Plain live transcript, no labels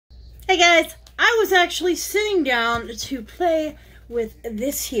Hey guys, I was actually sitting down to play with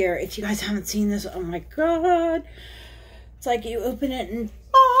this here. If you guys haven't seen this, oh my god. It's like you open it and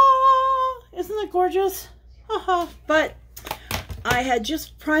isn't that gorgeous? Haha. But I had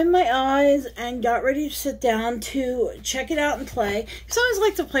just primed my eyes and got ready to sit down to check it out and play. Because I always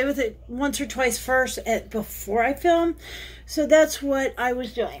like to play with it once or twice first before I film. So that's what I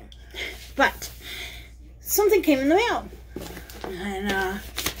was doing. But something came in the mail. And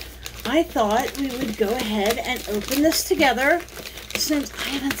I thought we would go ahead and open this together, since I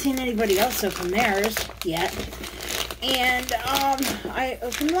haven't seen anybody else open theirs yet. And I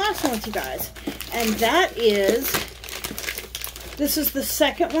opened the last one with you guys, and that is, this is the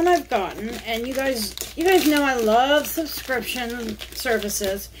second one I've gotten. And you guys know I love subscription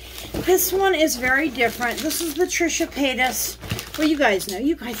services. This one is very different. This is the Trisha Paytas. Well, you guys know,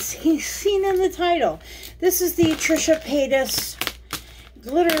 you guys seen in the title. This is the Trisha Paytas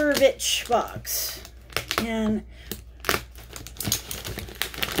Glitter Bitch box, and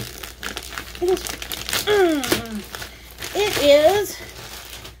it is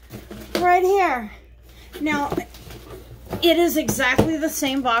right here. Now, it is exactly the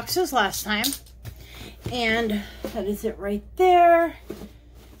same box as last time, and that is it right there.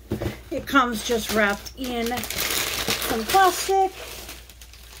 It comes just wrapped in some plastic.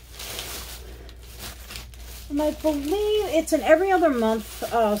 And I believe it's an every other month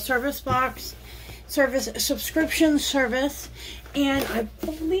subscription service. And I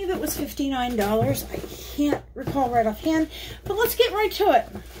believe it was $59. I can't recall right offhand. But let's get right to it.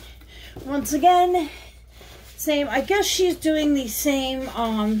 Once again, same. I guess she's doing the same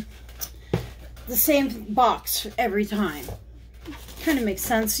box every time. Kind of makes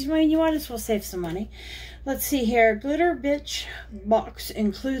sense. You might as well save some money. Let's see here. Glitter Bitch box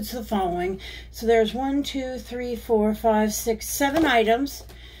includes the following. So there's 1, 2, 3, 4, 5, 6, 7 items.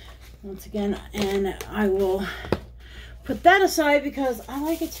 Once again, and I will put that aside because I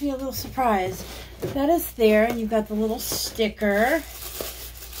like it to be a little surprise. That is there, and you've got the little sticker.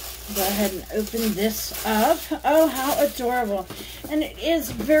 Go ahead and open this up. Oh, how adorable. And it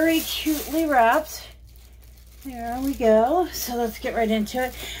is very cutely wrapped. There we go. So let's get right into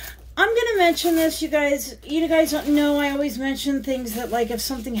it. I'm going to mention this, you guys don't know, I always mention things that, like, if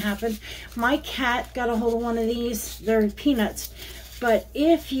something happened. My cat got a hold of one of these. They're peanuts. But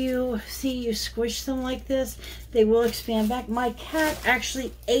if you see you squish them like this, they will expand back. My cat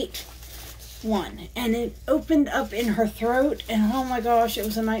actually ate one, and it opened up in her throat, and oh my gosh, it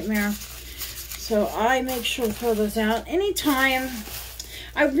was a nightmare. So I make sure to throw those out anytime.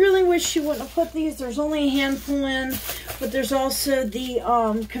 I really wish she wouldn't have put these. There's only a handful in, but there's also the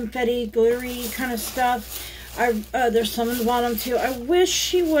confetti glittery kind of stuff. There's some in the bottom too. I wish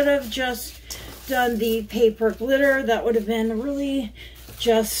she would have just done the paper glitter. That would have been really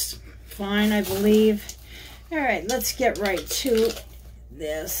just fine, I believe. All right, let's get right to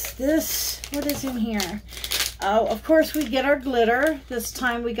this. What is in here? Oh, of course, we get our glitter. This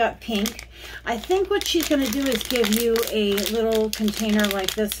time we got pink. I think what she's going to do is give you a little container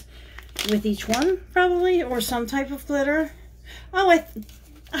like this with each one, probably, or some type of glitter. Oh, I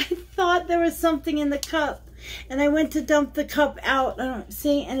thought there was something in the cup, and I went to dump the cup out.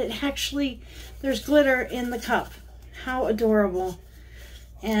 See, and it actually, there's glitter in the cup. How adorable.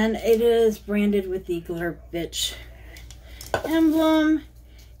 And it is branded with the Glitter Bitch emblem.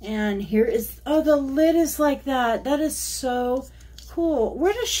 And here is, oh, the lid is like that. That is so cool.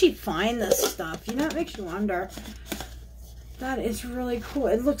 Where does she find this stuff? You know, it makes you wonder. That is really cool.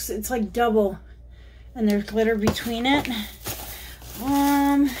 It looks, it's like double. And there's glitter between it.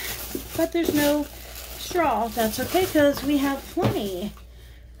 But there's no straw. That's okay, because we have plenty.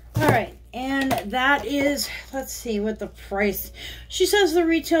 All right. And that is, let's see what the price. She says the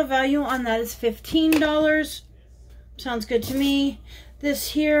retail value on that is $15. Sounds good to me. This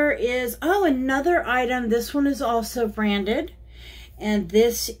here is, oh, another item. This one is also branded. And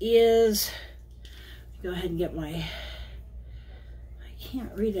this is, go ahead and get my, I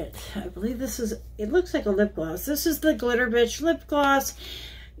can't read it. I believe this is, it looks like a lip gloss. This is the Glitter Bitch lip gloss.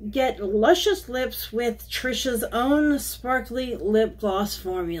 Get luscious lips with Trisha's own sparkly lip gloss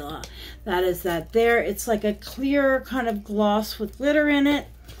formula. That is that there. It's like a clear kind of gloss with glitter in it.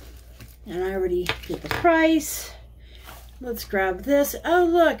 And I already did the price. Let's grab this. Oh,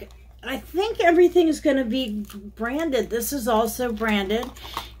 look. I think everything is going to be branded. This is also branded.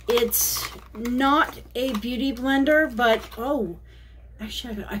 It's not a beauty blender, but, oh,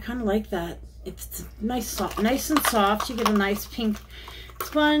 actually, I kind of like that. It's nice, soft, nice and soft. You get a nice pink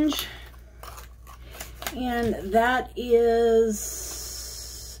sponge. And that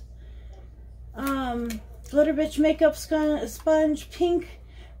is Glitter Bitch Makeup Sponge, pink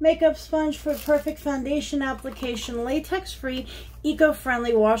makeup sponge for perfect foundation application, latex-free,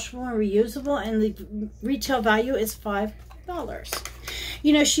 eco-friendly, washable, and reusable, and the retail value is $5.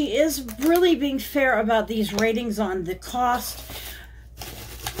 You know, she is really being fair about these ratings on the cost.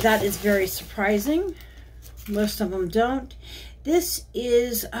 That is very surprising. Most of them don't. This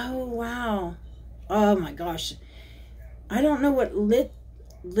is, oh wow. Oh my gosh. I don't know what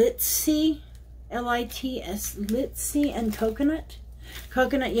Litzy, L-I-T-S, Litzy and coconut.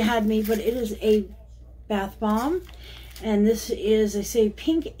 Coconut, you had me, but it is a bath bomb. And this is, I say,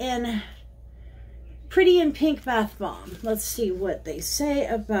 pretty and pink bath bomb. Let's see what they say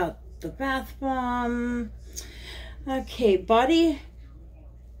about the bath bomb. Okay, Body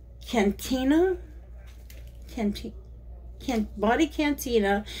Cantina. Body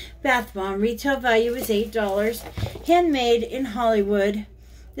Cantina bath bomb. Retail value is $8. Handmade in Hollywood.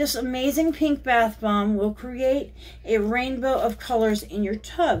 This amazing pink bath bomb will create a rainbow of colors in your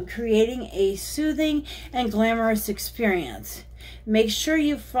tub, creating a soothing and glamorous experience. Make sure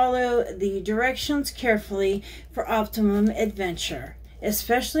you follow the directions carefully for optimum adventure.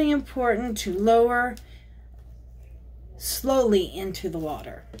 Especially important to lower slowly into the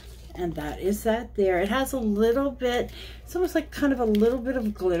water. And that is that there. It has a little bit, it's almost like kind of a little bit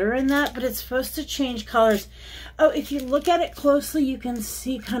of glitter in that, but it's supposed to change colors. Oh, if you look at it closely, you can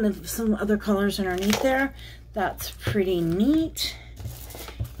see kind of some other colors underneath there. That's pretty neat.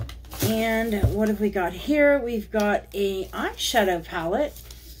 And what have we got here? We've got a eyeshadow palette.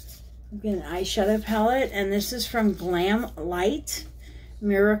 We've got an eyeshadow palette, and this is from Glam Light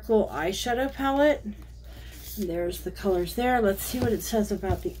Miracle Eyeshadow Palette. There's the colors there. Let's see what it says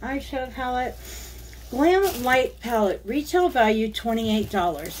about the eyeshadow palette. Glam Light Palette, retail value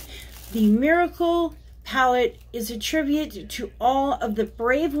 $28. The Miracle Palette is a tribute to all of the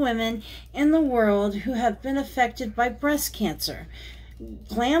brave women in the world who have been affected by breast cancer.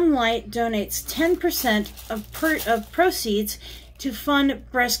 Glam Light donates 10% of proceeds to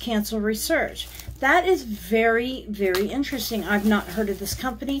fund breast cancer research. That is very, very interesting. I've not heard of this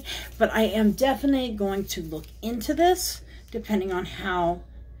company, but I am definitely going to look into this, depending on how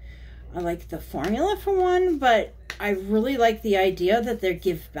I like the formula for one, but I really like the idea that they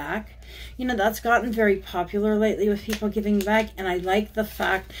give back. You know, that's gotten very popular lately with people giving back, and I like the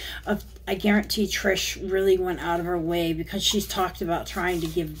fact of, I guarantee Trish really went out of her way because she's talked about trying to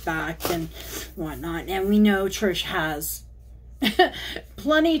give back and whatnot, and we know Trish has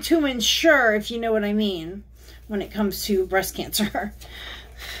plenty to ensure, if you know what I mean, when it comes to breast cancer.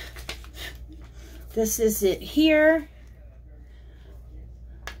 This is it here.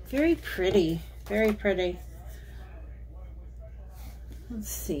 Very pretty, very pretty.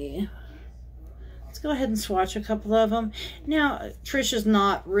 Let's see. Let's go ahead and swatch a couple of them. Now, Trisha's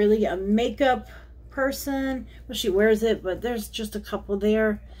not really a makeup person. Well, she wears it, but there's just a couple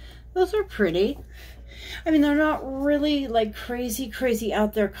there. Those are pretty. I mean, they're not really like crazy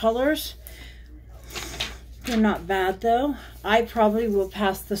out there colors. They're not bad though. I probably will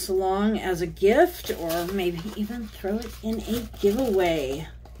pass this along as a gift or maybe even throw it in a giveaway.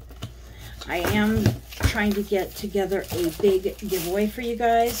 I am trying to get together a big giveaway for you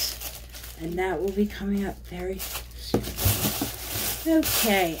guys, and that will be coming up very soon.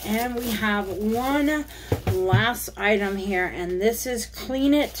 Okay, and we have one last item here, and this is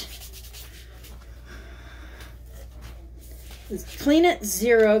Clean It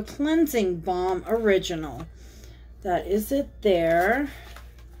Zero Cleansing Balm Original. That is it there.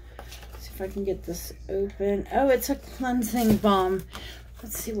 Let's see if I can get this open. Oh, it's a cleansing balm.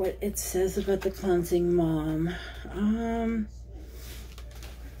 Let's see what it says about the cleansing balm.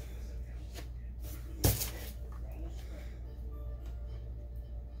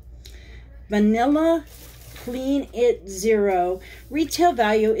 Vanilla Clean It Zero. Retail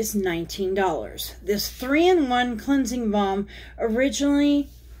value is $19. This 3-in-1 cleansing balm originally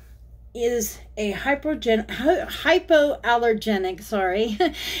is a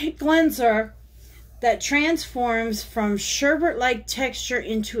hypoallergenic cleanser that transforms from sherbet-like texture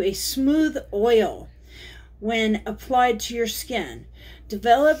into a smooth oil when applied to your skin.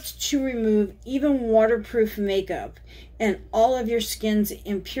 Developed to remove even waterproof makeup and all of your skin's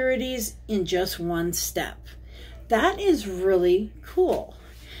impurities in just one step. That is really cool.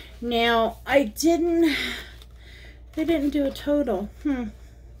 Now, they didn't do a total.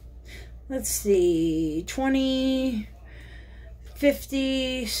 Let's see, 20,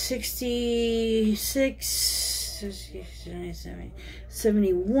 50, 66,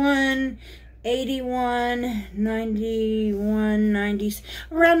 71, 81, 91, 90,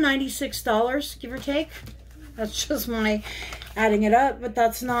 around $96, give or take. That's just my adding it up, but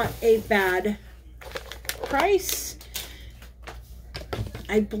that's not a bad price.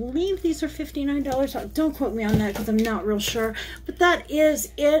 I believe these are $59. Don't quote me on that because I'm not real sure. But that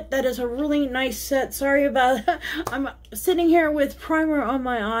is it. That is a really nice set. Sorry about that. I'm sitting here with primer on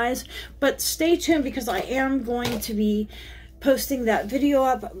my eyes. But stay tuned because I am going to be posting that video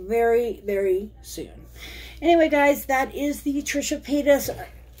up very, very soon. Anyway, guys, that is the Trisha Paytas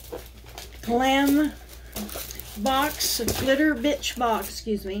Glam box, glitter bitch box,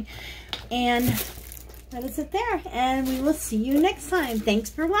 excuse me. And that is it there. And we will see you next time. Thanks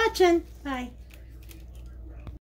for watching. Bye.